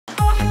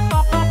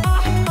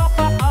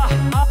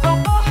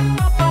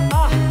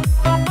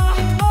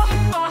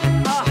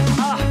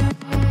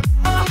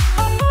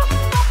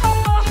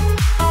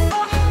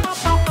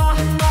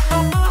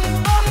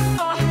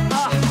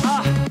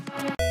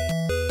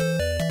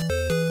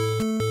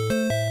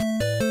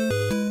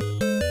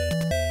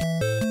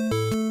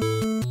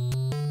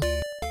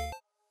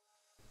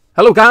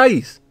Hello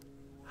guys!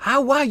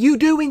 How are you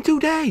doing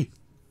today?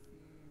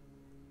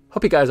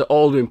 Hope you guys are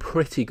all doing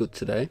pretty good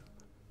today.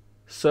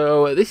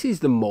 So this is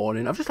the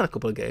morning. I've just had a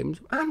couple of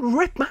games and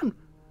Red Man.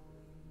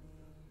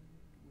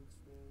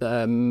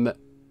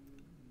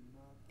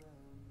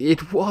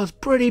 It was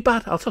pretty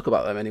bad. I'll talk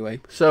about them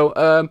anyway.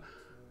 So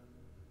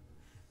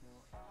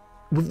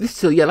with this,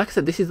 so yeah, like I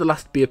said, this is the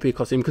last BOP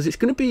costume because it's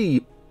gonna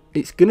be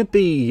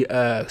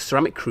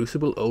Ceramic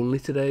Crucible only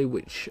today,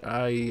 which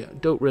I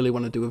don't really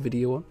want to do a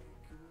video on.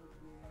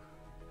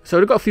 So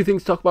I've got a few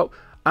things to talk about.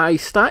 I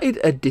started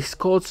a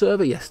Discord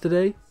server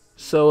yesterday,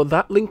 so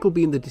that link will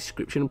be in the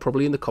description,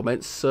 probably in the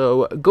comments.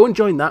 So go and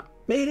join that.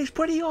 Man, it's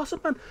pretty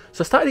awesome, man.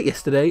 So I started it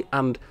yesterday,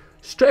 and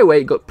straight away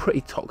it got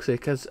pretty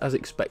toxic as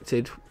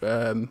expected.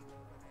 But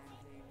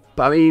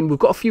I mean, we've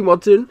got a few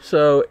mods in,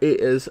 so it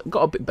has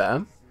got a bit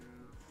better,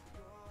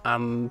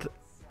 and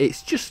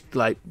it's just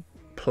like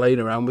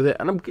playing around with it.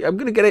 And I'm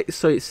gonna get it,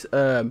 so it's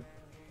gonna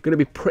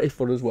be pretty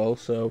fun as well.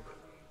 So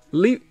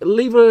leave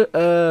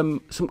a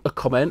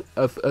comment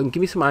and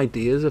give me some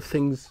ideas of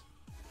things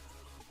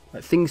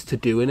to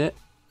do in it,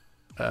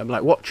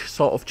 like what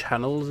sort of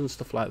channels and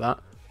stuff like that.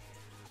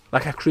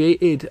 Like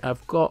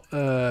I've got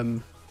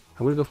I'm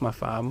gonna go for my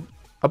farm.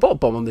 I bought a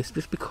bomb on this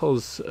just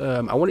because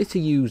I wanted to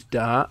use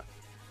dart,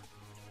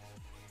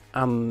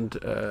 and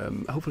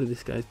hopefully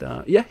this guy's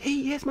dart. Yeah,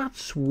 he is, man.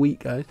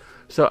 Sweet, guys.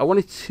 So I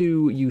wanted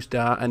to use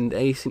dart, and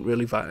ace isn't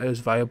really as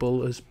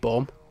viable as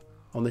bomb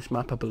on this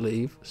map, I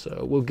believe.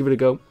 So we'll give it a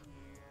go.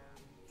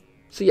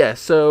 So yeah,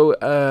 so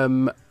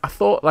I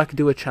thought I could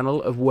do a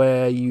channel of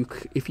where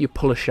if you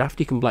pull a shaft,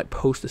 you can like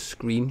post a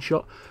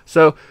screenshot.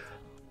 So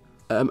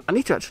I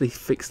need to actually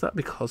fix that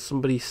because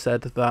somebody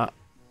said that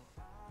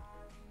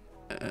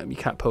you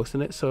can't post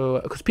in it.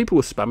 So because people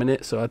were spamming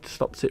it, so I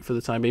stopped it for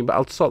the time being. But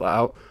I'll sort that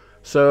out.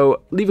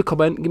 So leave a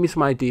comment, give me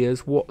some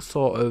ideas. What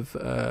sort of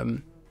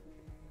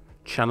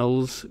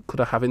channels could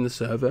I have in the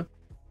server?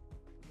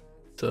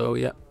 So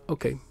yeah,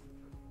 okay.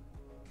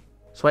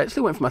 So I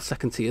actually went for my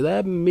second tier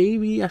there.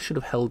 Maybe I should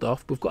have held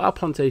off. We've got our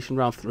plantation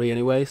round 3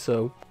 anyway,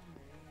 so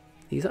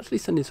he's actually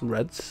sending some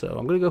reds. So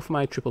I'm going to go for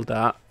my triple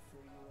dart.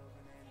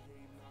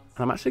 And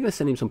I'm actually going to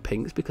send him some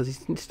pinks because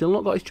he's still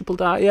not got his triple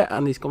dart yet,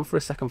 and he's gone for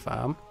a second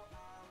farm.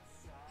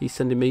 He's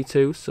sending me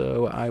too,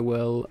 so I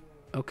will...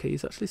 Okay,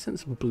 he's actually sent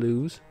some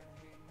blues.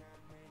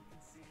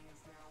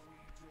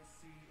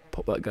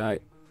 Pop that guy.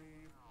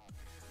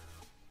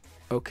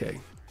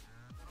 Okay.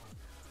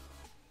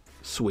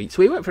 Sweet.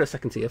 So he went for a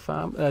second tier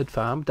farm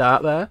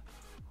dart there,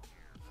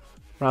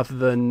 rather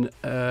than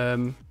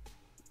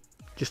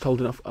just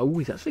holding off. Oh,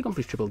 he's actually gone for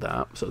his triple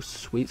dart. So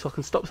sweet. So I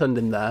can stop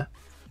sending there,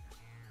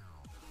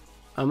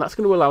 and that's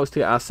going to allow us to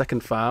get our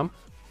second farm.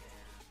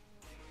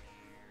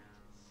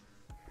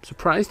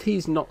 Surprised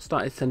he's not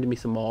started sending me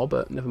some more,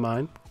 but never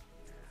mind.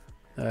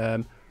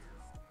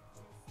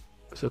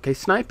 So okay,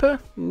 sniper,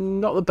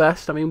 not the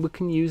best. I mean, we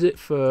can use it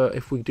for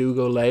if we do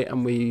go late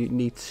and we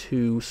need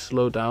to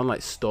slow down,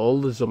 like stall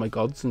the Zombie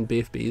Gods and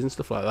BFBs and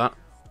stuff like that.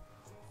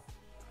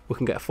 We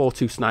can get a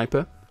 4-2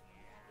 sniper.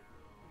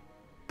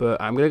 But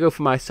I'm going to go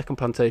for my second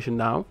plantation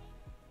now.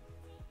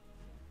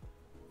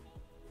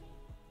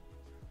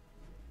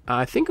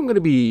 I think I'm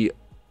going to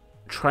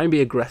try and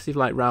be aggressive,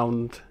 like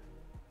round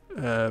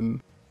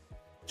between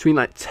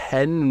like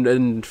 10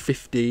 and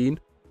 15.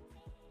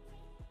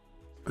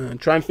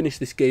 And try and finish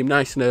this game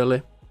nice and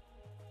early.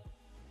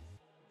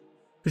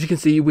 As you can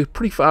see, we're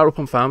pretty far up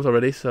on farms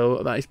already,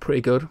 so that is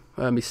pretty good.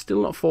 He's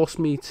still not forced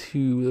me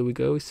to... There we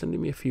go, he's sending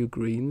me a few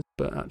greens,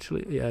 but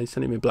actually, yeah, he's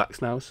sending me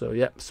blacks now, so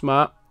yeah,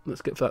 smart.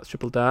 Let's get for that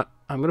triple dart.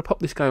 I'm going to pop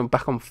this guy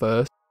back on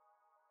first,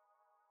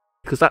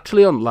 because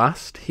actually on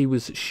last, he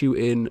wasn't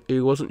shooting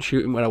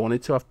where I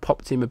wanted to. I've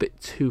popped him a bit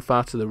too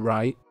far to the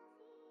right.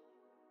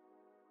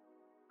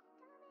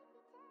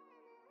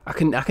 I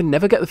can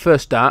never get the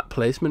first dart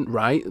placement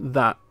right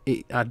that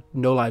it had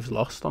no lives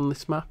lost on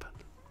this map.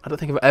 I don't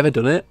think I've ever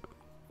done it.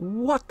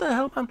 What the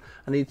hell, man?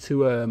 I need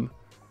to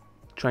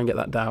try and get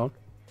that down.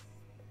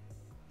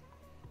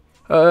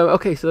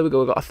 Okay, so there we go.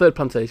 We've got our third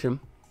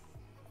plantation.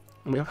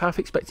 And we have half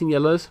expecting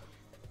yellows.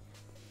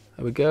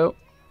 There we go.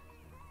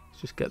 Let's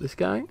just get this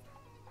guy.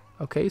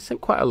 Okay, he's sent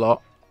quite a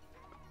lot.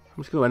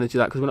 I'm just going to energy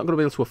that because we're not going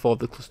to be able to afford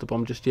the cluster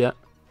bomb just yet.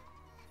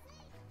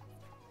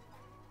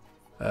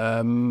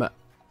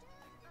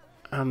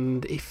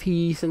 And if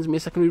he sends me a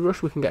secondary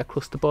rush, we can get a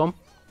cluster bomb.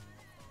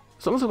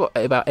 As long as I've got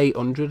about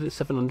 800,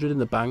 700 in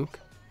the bank,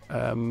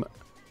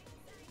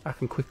 I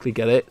can quickly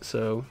get it.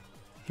 So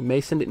he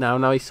may send it now.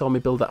 Now he saw me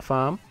build that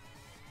farm.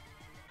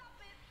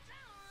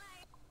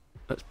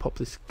 Let's pop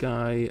this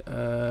guy.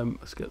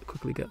 Let's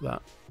quickly get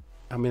that.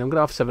 I mean, I'm going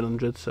to have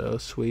 700, so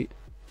sweet.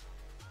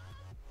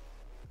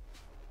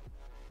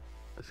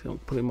 Let's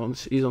put him on.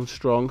 He's on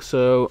strong,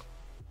 so...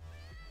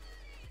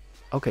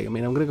 Okay, I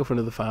mean, I'm going to go for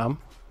another farm.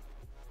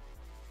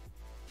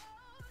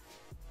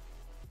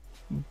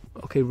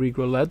 Okay,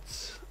 regrow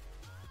leads.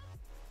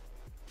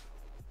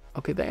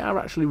 Okay, they are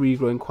actually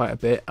regrowing quite a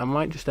bit. I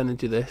might just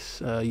energy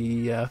this.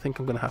 Yeah, I think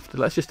I'm going to have to.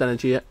 Let's just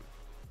energy it.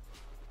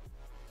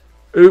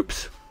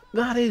 Oops.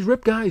 That is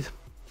rip, guys.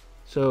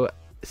 So,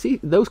 see,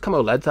 those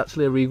camo leads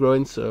actually are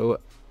regrowing, so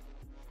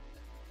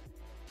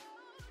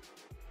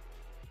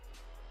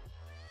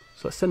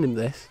let's send him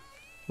this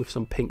with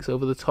some pinks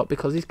over the top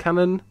because his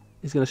cannon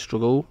is going to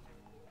struggle.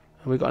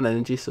 And we've got an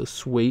energy, so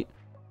sweet.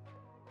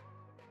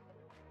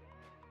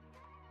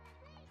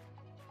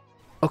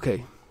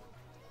 Okay.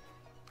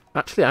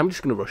 Actually, I'm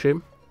just going to rush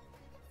him.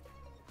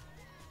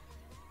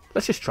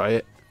 Let's just try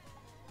it.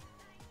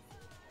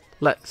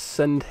 Let's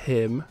send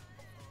him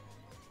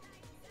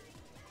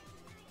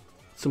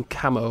some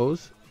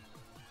camos.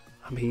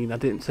 I mean, I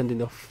didn't send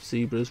enough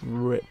zebras.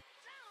 Rip.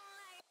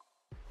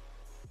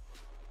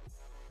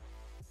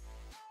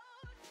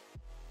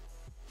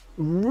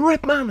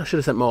 Rip, man! I should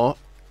have sent more.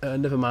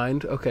 Never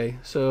mind. Okay,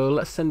 so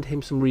let's send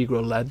him some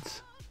regrow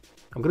leads.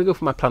 I'm going to go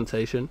for my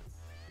plantation.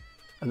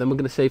 And then we're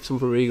going to save some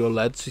for regrow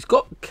leads. He's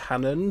got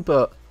cannon,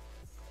 but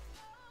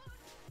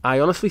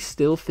I honestly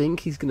still think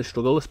he's going to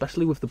struggle,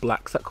 especially with the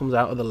blacks that comes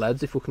out of the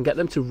leads. If we can get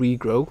them to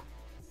regrow.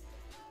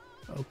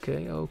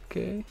 Okay,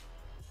 okay.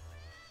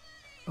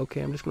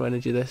 Okay, I'm just going to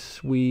energy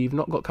this. We've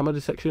not got camo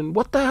detection.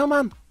 What the hell,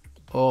 man?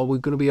 Oh, we're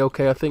going to be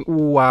okay, I think.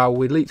 Wow,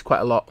 we leaked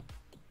quite a lot.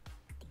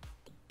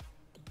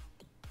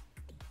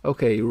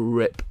 Okay,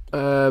 rip.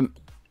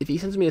 If he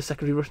sends me a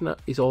secondary rush net,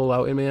 he's all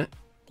out in me.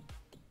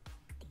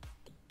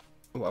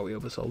 Wow, we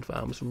oversold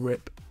farms.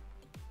 Rip.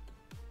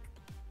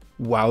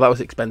 Wow, that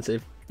was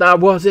expensive. That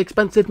was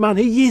expensive, man.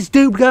 He is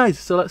doomed, guys.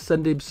 So let's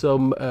send him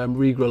some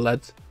regrow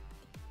leads.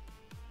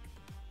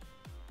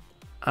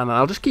 And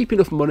I'll just keep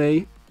enough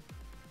money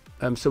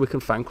so we can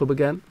fan club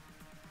again.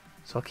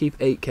 So I'll keep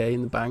 8k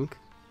in the bank.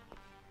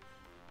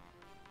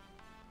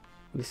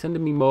 He's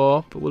sending me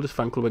more, but we'll just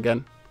fan club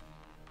again.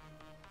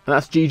 And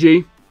that's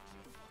GG.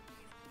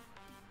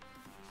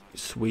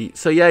 Sweet.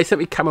 So yeah, he sent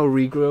me camo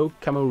regrow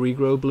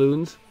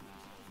Bloons,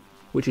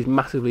 which is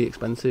massively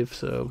expensive,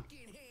 so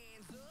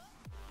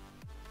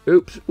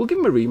oops, we'll give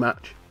him a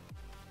rematch.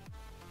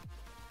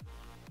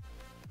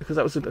 Because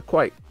that was a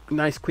quite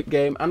nice quick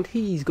game, and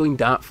he's going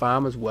Dart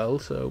Farm as well,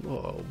 so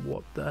oh,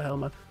 what the hell,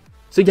 man.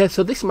 So yeah,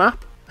 so this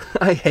map,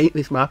 I hate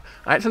this map.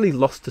 I actually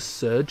lost to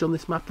Surge on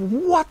this map.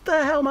 What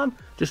the hell, man?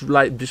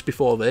 Just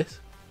before this.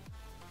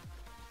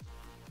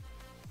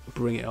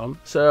 Bring it on.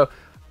 So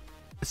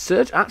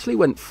Surge actually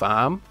went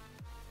farm.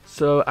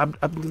 So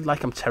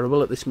I'm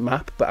terrible at this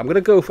map, but I'm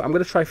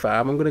gonna try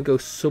farm. I'm gonna go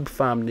sub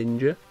farm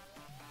ninja.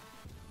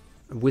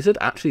 Wizard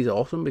actually is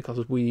awesome because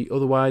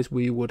otherwise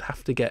we would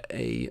have to get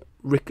a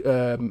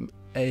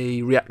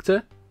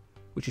reactor,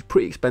 which is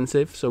pretty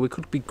expensive. So we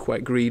could be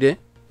quite greedy.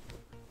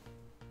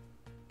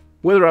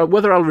 Whether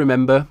I'll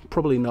remember,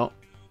 probably not.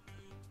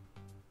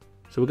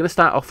 So we're going to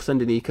start off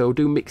sending eco,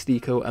 do mixed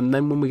eco, and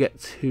then when we get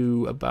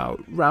to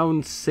about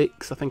round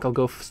 6, I think I'll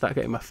go start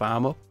getting my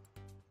farm up.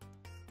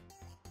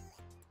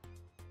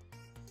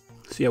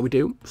 So yeah, we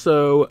do.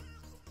 So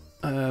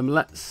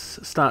let's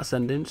start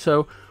sending.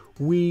 So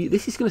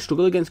this is going to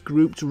struggle against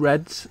grouped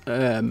reds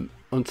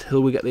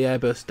until we get the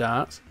airburst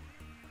darts.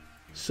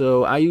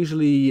 So I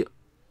usually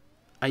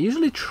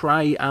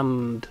try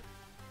and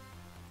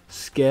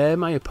scare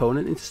my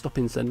opponent into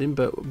stopping sending,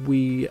 but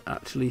we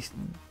actually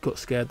got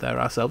scared there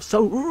ourselves.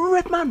 So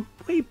Redman,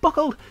 we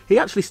buckled. He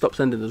actually stopped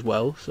sending as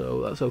well,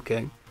 so that's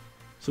okay.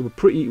 So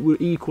we're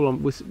equal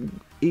with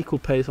equal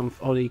pace on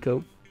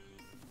eco.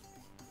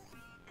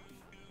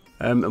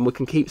 And we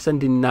can keep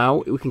sending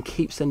now. We can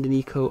keep sending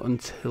eco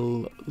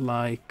until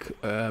like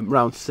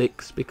round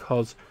 6,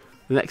 because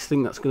the next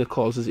thing that's going to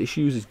cause us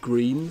issues is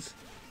greens.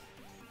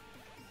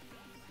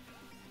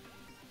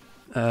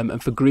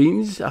 And for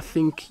greens, I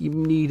think you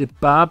need a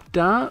barb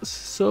darts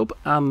sub,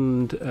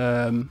 and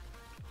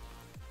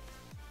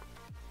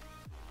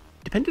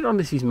depending on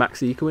if he's max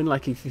ecoing,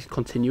 like if he's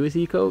continuous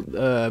eco,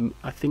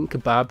 I think a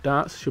barb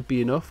darts should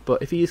be enough.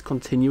 But if he is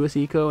continuous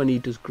eco and he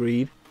does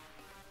greed,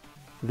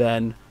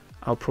 then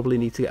I'll probably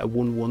need to get a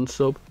 1-1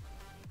 sub.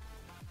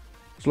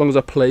 As long as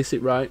I place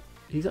it right.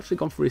 He's actually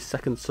gone for his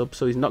second sub,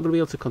 so he's not going to be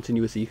able to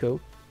continuous eco.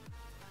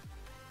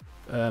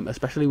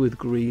 Especially with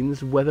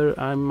greens, whether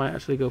I might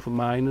actually go for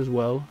mine as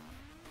well.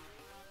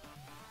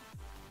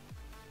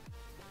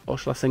 Or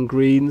shall I send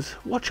greens?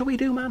 What shall we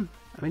do, man?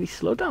 I mean, he's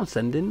slowed down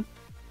sending,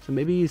 so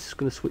maybe he's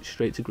going to switch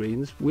straight to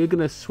greens. We're going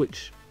to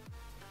switch.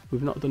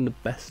 We've not done the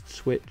best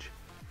switch.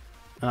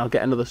 And I'll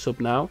get another sub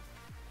now.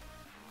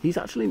 He's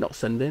actually not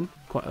sending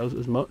quite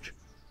as much.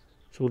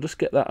 So we'll just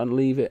get that and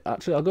leave it.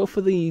 Actually, I'll go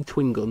for the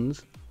twin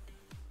guns.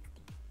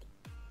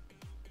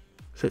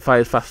 So it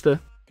fires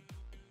faster.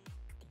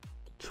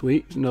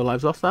 Sweet, no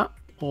lives lost that.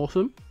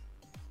 Awesome.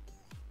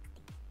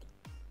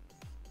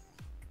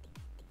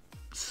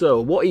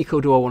 So, what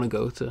eco do I want to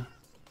go to?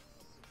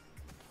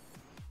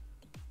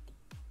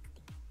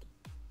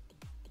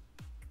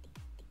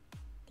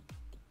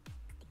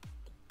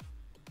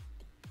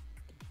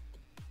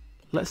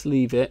 Let's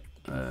leave it.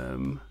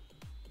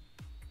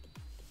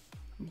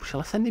 Shall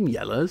I send him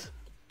yellows?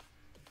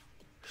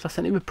 Shall I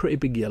send him a pretty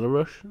big yellow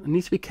rush? I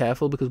need to be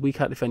careful because we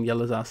can't defend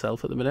yellows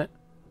ourselves at the minute.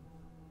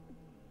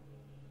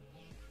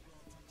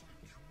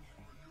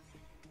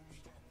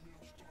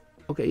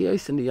 Okay, yeah,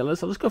 he's sending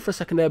yellows. I'll just go for a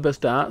second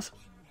airburst darts.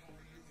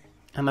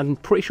 And I'm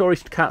pretty sure he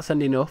can't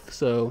send enough,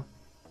 so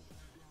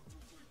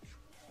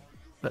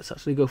let's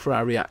actually go for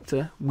our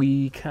reactor.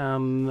 We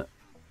can,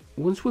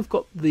 once we've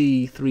got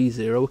the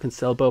 3-0, we can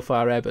sell both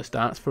our airburst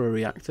darts for a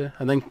reactor,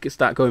 and then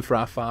start going for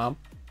our farm.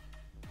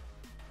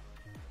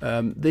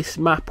 This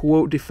map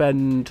won't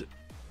defend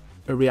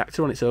a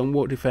reactor on its own,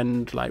 won't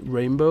defend like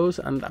rainbows,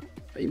 and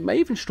it may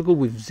even struggle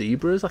with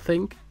zebras, I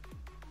think,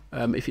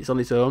 if it's on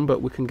its own,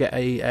 but we can get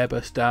a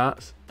airburst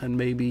darts and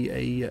maybe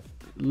a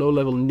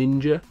low-level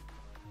ninja.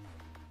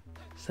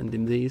 Send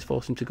him these,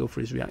 force him to go for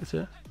his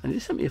reactor. And he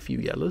sent me a few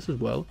yellows as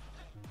well.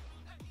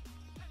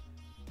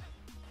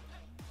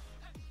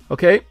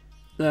 Okay.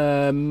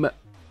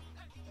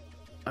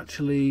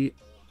 Actually,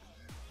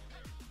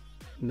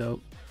 no,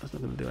 that's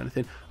not going to do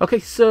anything. Okay,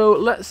 so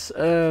let's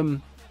yeah,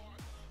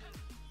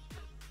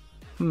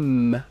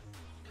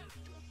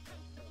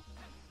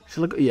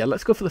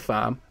 let's go for the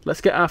farm.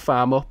 Let's get our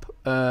farm up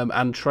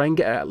and try and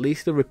get at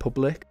least a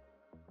Republic.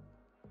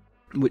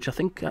 Which I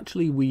think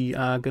actually we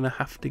are going to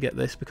have to get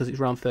this because it's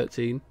round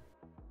 13.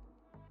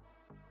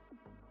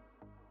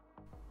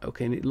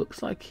 Okay, and it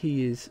looks like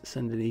he is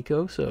sending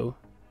eco, so...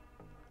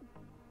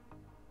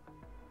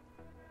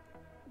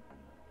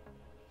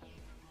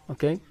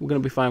 Okay, we're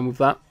going to be fine with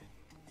that.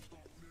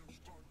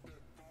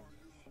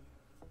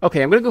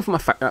 Okay, I'm going to go for my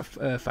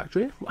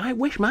factory. I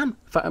wish, man.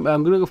 I'm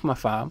going to go for my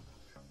farm.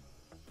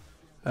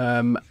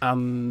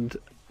 And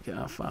get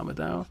our farmer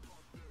down.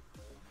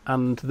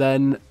 And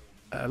then...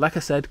 like I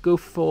said, go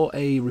for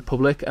a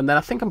Republic, and then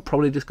I think I'm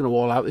probably just going to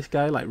wall out this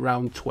guy, like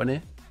round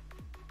 20.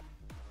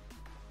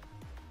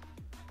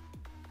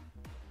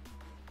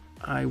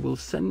 I will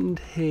send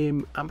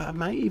him, I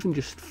might even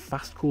just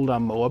fast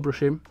cooldown Moa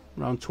brush him,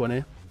 round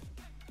 20.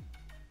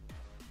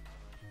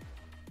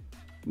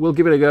 We'll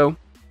give it a go.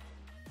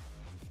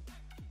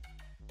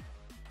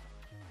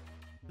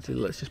 So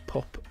let's just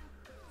pop,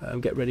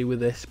 get ready with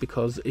this,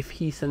 because if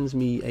he sends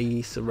me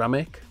a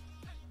ceramic...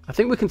 I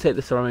think we can take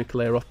the ceramic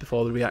layer off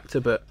before the reactor,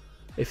 but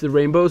if the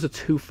rainbows are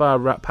too far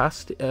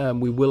past,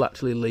 we will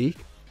actually leak.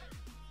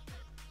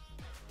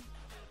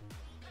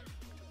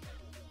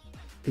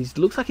 He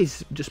looks like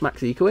he's just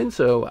max ecoing,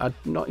 so I'm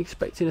not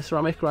expecting a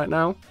ceramic right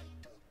now.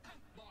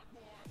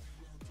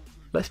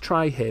 Let's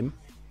try him.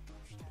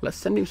 Let's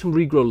send him some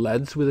regrow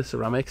leads with a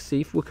ceramic,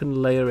 see if we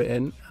can layer it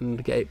in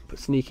and get it,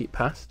 sneak it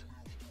past.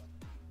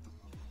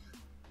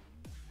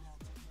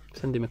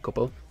 Send him a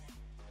couple.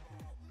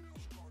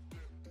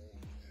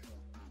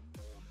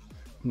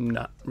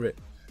 Nah, rip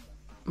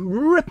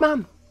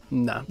man.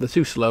 Nah, they're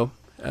too slow.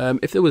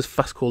 If there was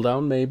fast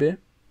cooldown, maybe.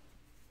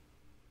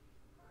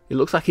 It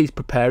looks like he's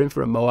preparing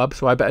for a Moab,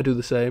 so I better do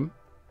the same.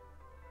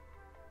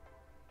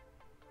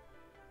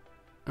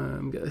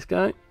 Get this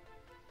guy.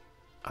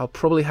 I'll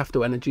probably have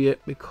to energy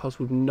it because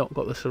we've not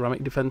got the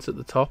ceramic defense at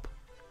the top.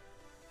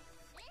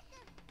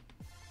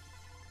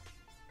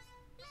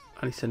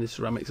 And he sent his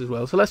ceramics as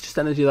well, so let's just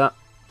energy that.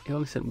 He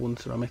only sent one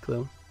ceramic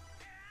though.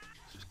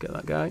 Let's just get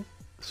that guy.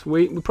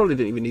 Sweet, we probably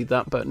didn't even need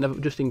that, but never,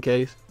 just in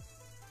case.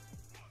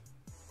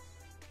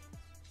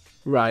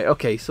 Right,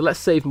 okay, so let's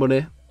save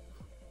money.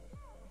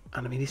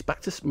 And I mean, he's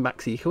back to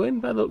max ecoing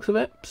by the looks of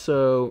it,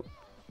 so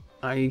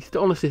I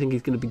honestly think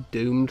he's going to be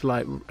doomed,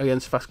 like,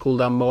 against fast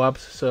cooldown Moabs.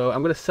 So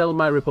I'm going to sell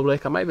my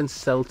Republic. I might even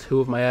sell 2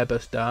 of my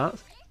airburst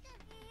darts.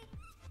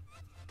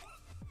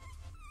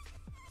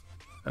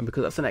 And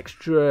because that's an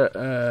extra,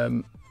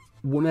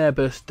 1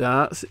 airburst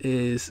darts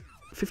is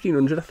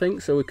 1500, I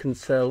think, so we can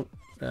sell...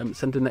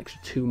 send an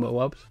extra 2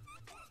 Moabs.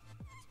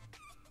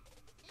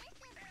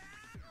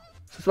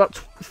 So it's about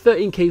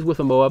 13k's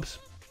worth of Moabs.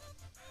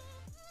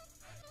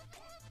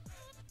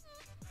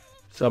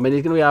 So I mean,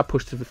 he's going to be our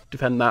push to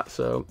defend that.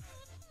 So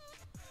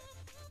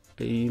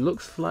he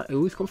looks like,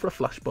 oh, he's gone for a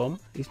flash bomb.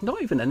 He's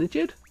not even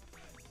energied.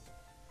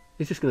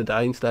 He's just going to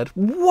die instead.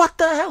 What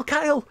the hell,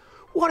 Kyle?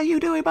 What are you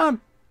doing,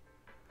 man?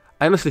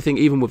 I honestly think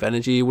even with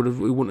energy, we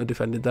wouldn't have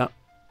defended that.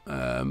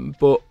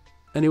 But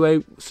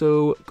anyway,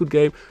 so good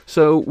game.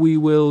 So we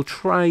will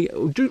try.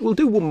 We'll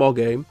do one more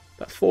game.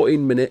 That's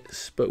 14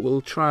 minutes, but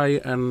we'll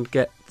try and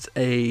get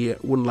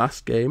one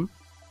last game.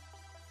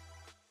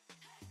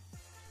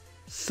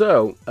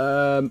 So,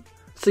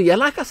 yeah,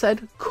 like I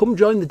said, come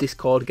join the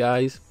Discord,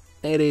 guys.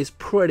 It is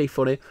pretty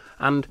funny,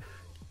 and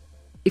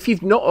if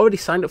you've not already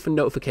signed up for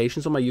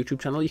notifications on my YouTube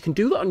channel, you can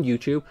do that on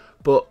YouTube,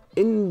 but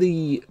in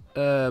the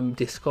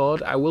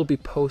Discord, I will be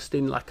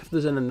posting, like, if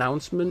there's an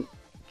announcement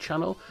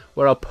channel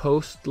where I'll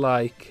post,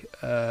 like,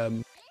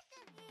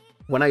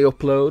 when I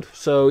upload,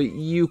 so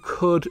you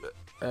could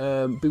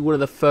be one of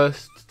the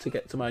first to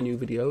get to my new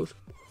videos,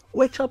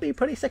 which I'll be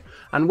pretty sick.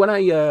 And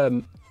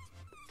when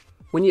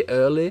you're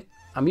early,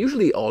 I'm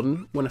usually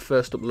on when I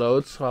first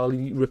upload, so I'll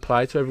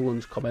reply to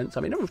everyone's comments.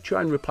 I mean, I'll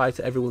try and reply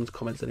to everyone's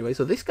comments anyway.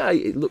 So this guy,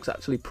 it looks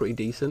actually pretty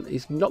decent.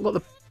 He's not got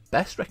the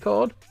best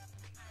record,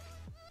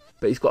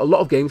 but he's got a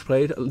lot of games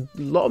played, a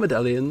lot of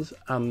medallions,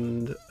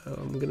 and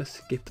I'm going to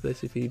skip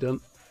this if he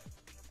don't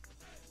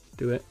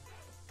do it.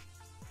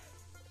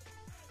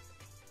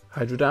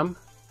 Hydrodam.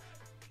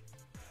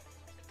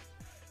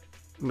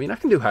 I mean, I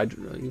can do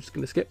Hydro. I'm just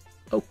going to skip.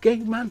 Okay,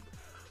 man.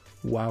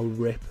 Wow,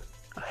 rip.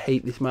 I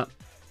hate this map.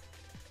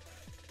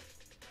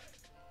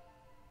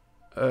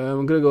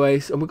 I'm going to go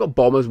ace. And we've got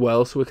bomb as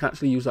well, so we can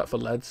actually use that for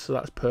leads, so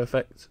that's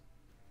perfect.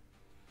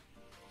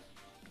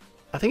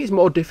 I think it's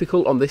more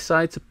difficult on this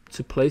side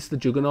to place the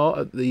Juggernaut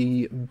at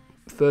the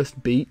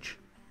first beach.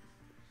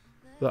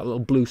 That little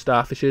blue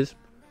starfishes.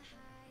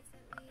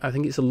 I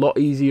think it's a lot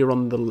easier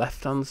on the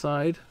left-hand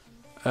side.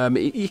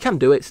 You can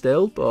do it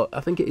still, but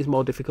I think it is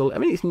more difficult. I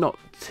mean, it's not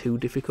too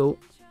difficult.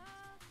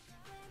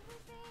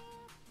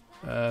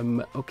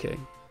 Okay.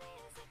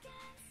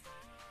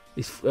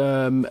 It's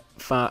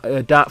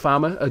Dart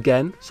Farmer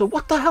again. So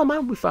what the hell,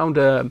 man? We found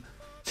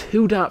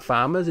 2 Dart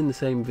Farmers in the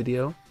same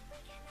video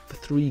for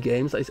 3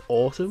 games. That is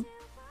awesome.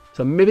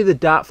 So maybe the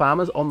Dart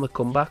Farmer's on the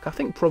comeback. I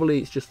think probably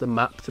it's just the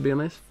map, to be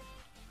honest.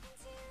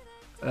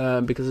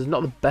 Because it's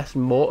not the best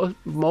mortar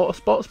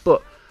spots,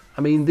 but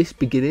I mean, this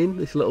beginning,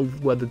 this little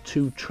where the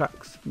 2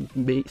 tracks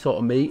meet,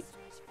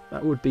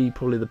 that would be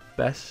probably the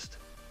best.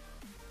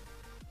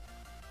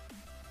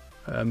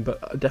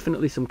 But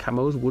definitely some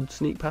camos would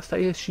sneak past, I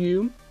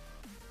assume.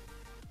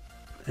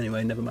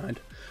 Anyway, never mind.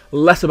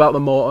 Less about the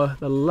mortar.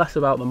 The less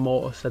about the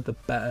mortar said, the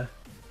better.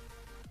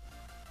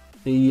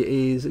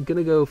 He is going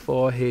to go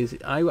for his...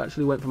 I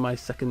actually went for my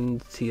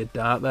 2nd tier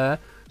dart there.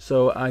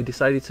 So I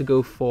decided to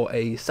go for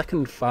a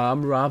 2nd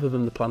farm rather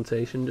than the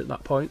plantation at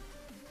that point.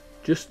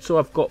 Just so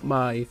I've got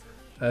my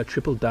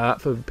triple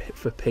dart for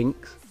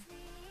pinks.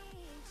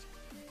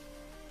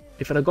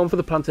 If I'd have gone for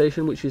the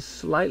plantation, which is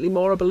slightly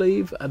more, I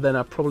believe, and then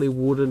I probably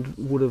would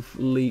have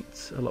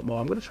leaked a lot more.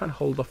 I'm going to try and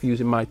hold off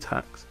using my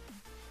tax.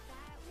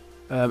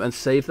 And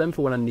save them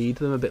for when I need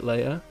them a bit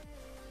later.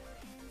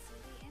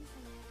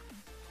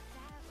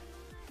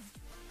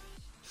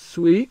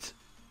 Sweet.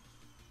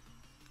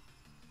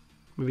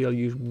 Maybe I'll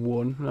use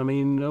 1. I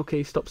mean,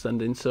 okay, stop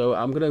sending. So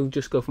I'm going to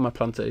just go for my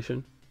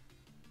plantation.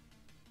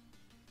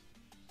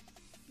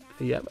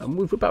 Yeah, and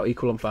we're about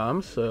equal on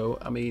farms. So,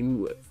 I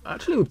mean,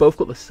 actually we've both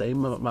got the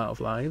same amount of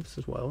lives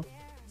as well.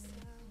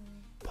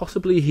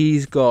 Possibly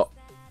he's got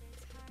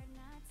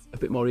a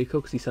bit more eco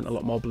because he sent a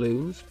lot more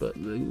balloons. But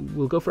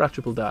we'll go for our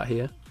triple dart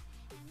here.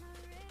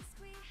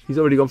 He's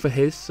already gone for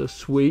his, so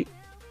sweet.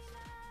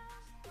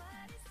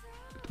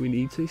 Do we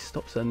need to?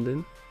 Stop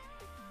sending.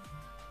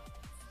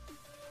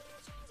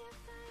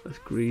 Let's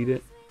greed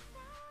it.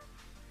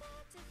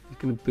 He's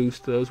going to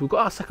boost those. We've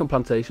got our 2nd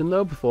plantation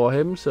though before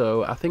him,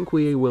 so I think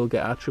we will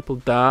get our triple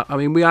dart. I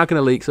mean, we are going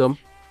to leak some.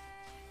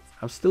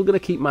 I'm still going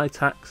to keep my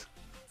tax.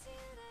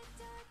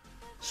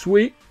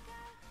 Sweet.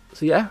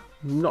 So yeah,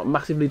 not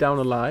massively down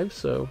on lives,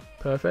 so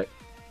perfect.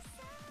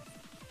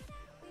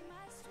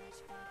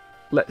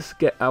 Let's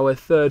get our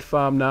 3rd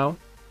farm now.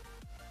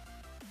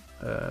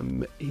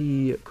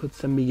 He could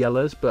send me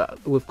yellows, but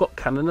we've got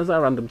cannon as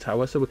our random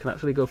tower, so we can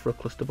actually go for a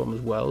cluster bomb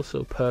as well,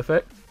 so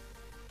perfect.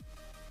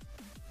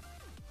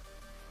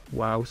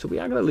 Wow, so we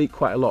are going to leak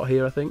quite a lot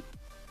here, I think.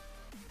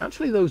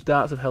 Actually, those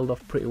darts have held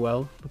off pretty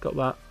well. We've got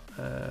that.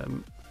 I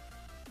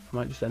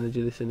might just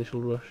energy this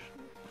initial rush.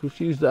 We've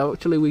used that.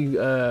 Actually,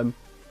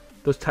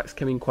 those tacks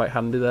came in quite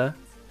handy there.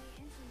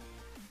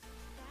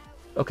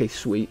 Okay,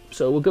 sweet.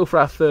 So we'll go for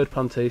our 3rd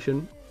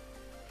plantation.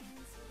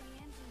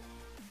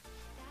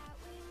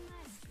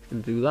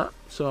 Going to do that.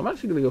 So I'm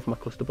actually going to go for my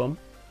cluster bomb.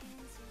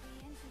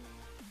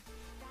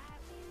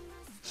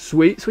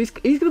 Sweet. So he's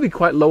going to be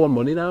quite low on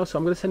money now, so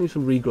I'm going to send him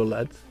some Regrow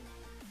leads.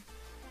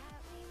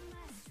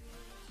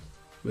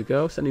 There we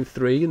go. Send him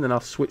 3, and then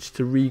I'll switch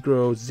to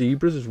Regrow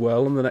zebras as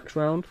well in the next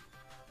round.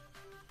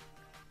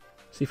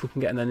 See if we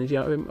can get an energy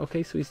out of him.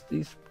 Okay, so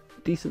he's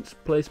decent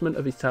placement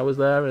of his towers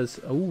there. As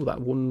oh, that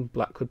 1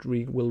 black will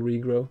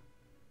regrow.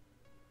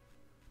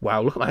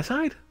 Wow, look at my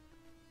side.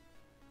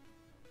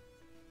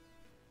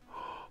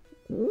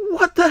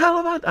 What the hell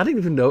am I? I didn't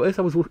even notice.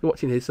 I was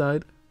watching his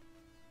side.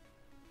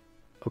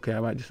 Okay, I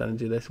might just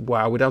energy this.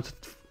 Wow, we're down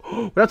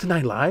to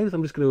 9 lives.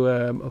 I'm just gonna.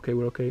 Okay,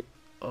 we're okay.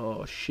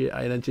 Oh shit!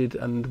 I energied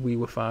and we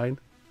were fine.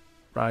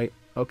 Right.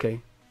 Okay.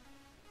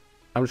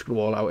 I'm just gonna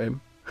wall out him.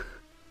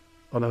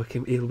 Oh no,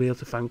 he'll be able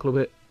to fan club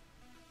it.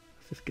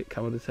 Let's just get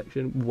camera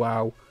detection.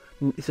 Wow.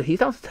 So he's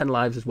down to 10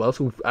 lives as well.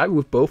 So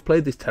we've both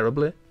played this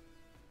terribly.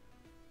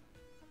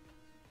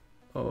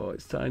 Oh,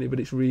 it's tiny, but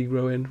it's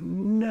regrowing.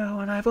 No,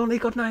 and I've only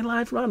got 9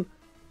 lives, run.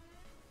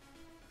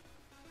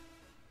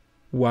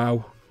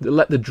 Wow.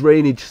 Let the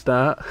drainage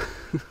start.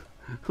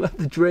 Let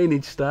the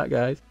drainage start,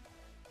 guys.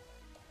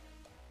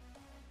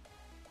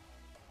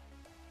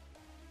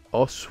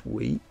 Oh,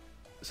 sweet.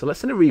 So let's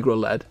send a regrow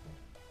lead.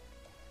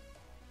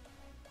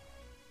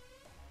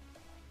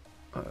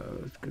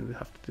 It's going to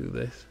have to do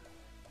this.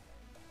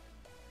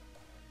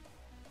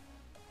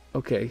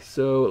 Okay,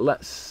 so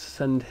let's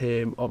send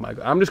him... Oh my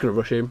god, I'm just going to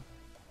rush him.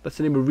 Let's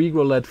send him a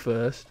regrow lead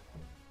first.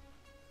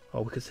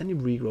 Oh, we could send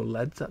him regrow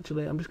leads,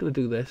 actually. I'm just going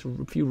to do this.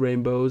 A few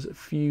rainbows, a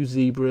few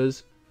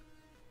zebras.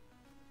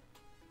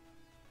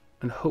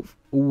 And hope...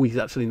 Oh, he's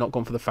actually not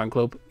gone for the fan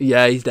club.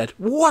 Yeah, he's dead.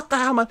 What the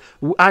hell, man?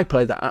 I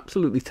played that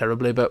absolutely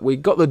terribly, but we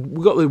got the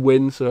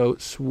win, so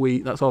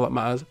sweet. That's all that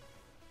matters.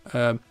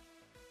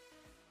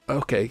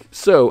 Okay,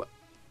 so...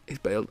 He's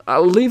bailed.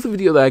 I'll leave the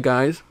video there,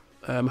 guys.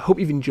 Hope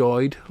you've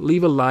enjoyed.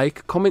 Leave a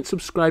like, comment,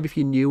 subscribe if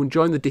you're new, and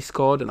join the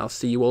Discord, and I'll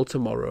see you all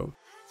tomorrow.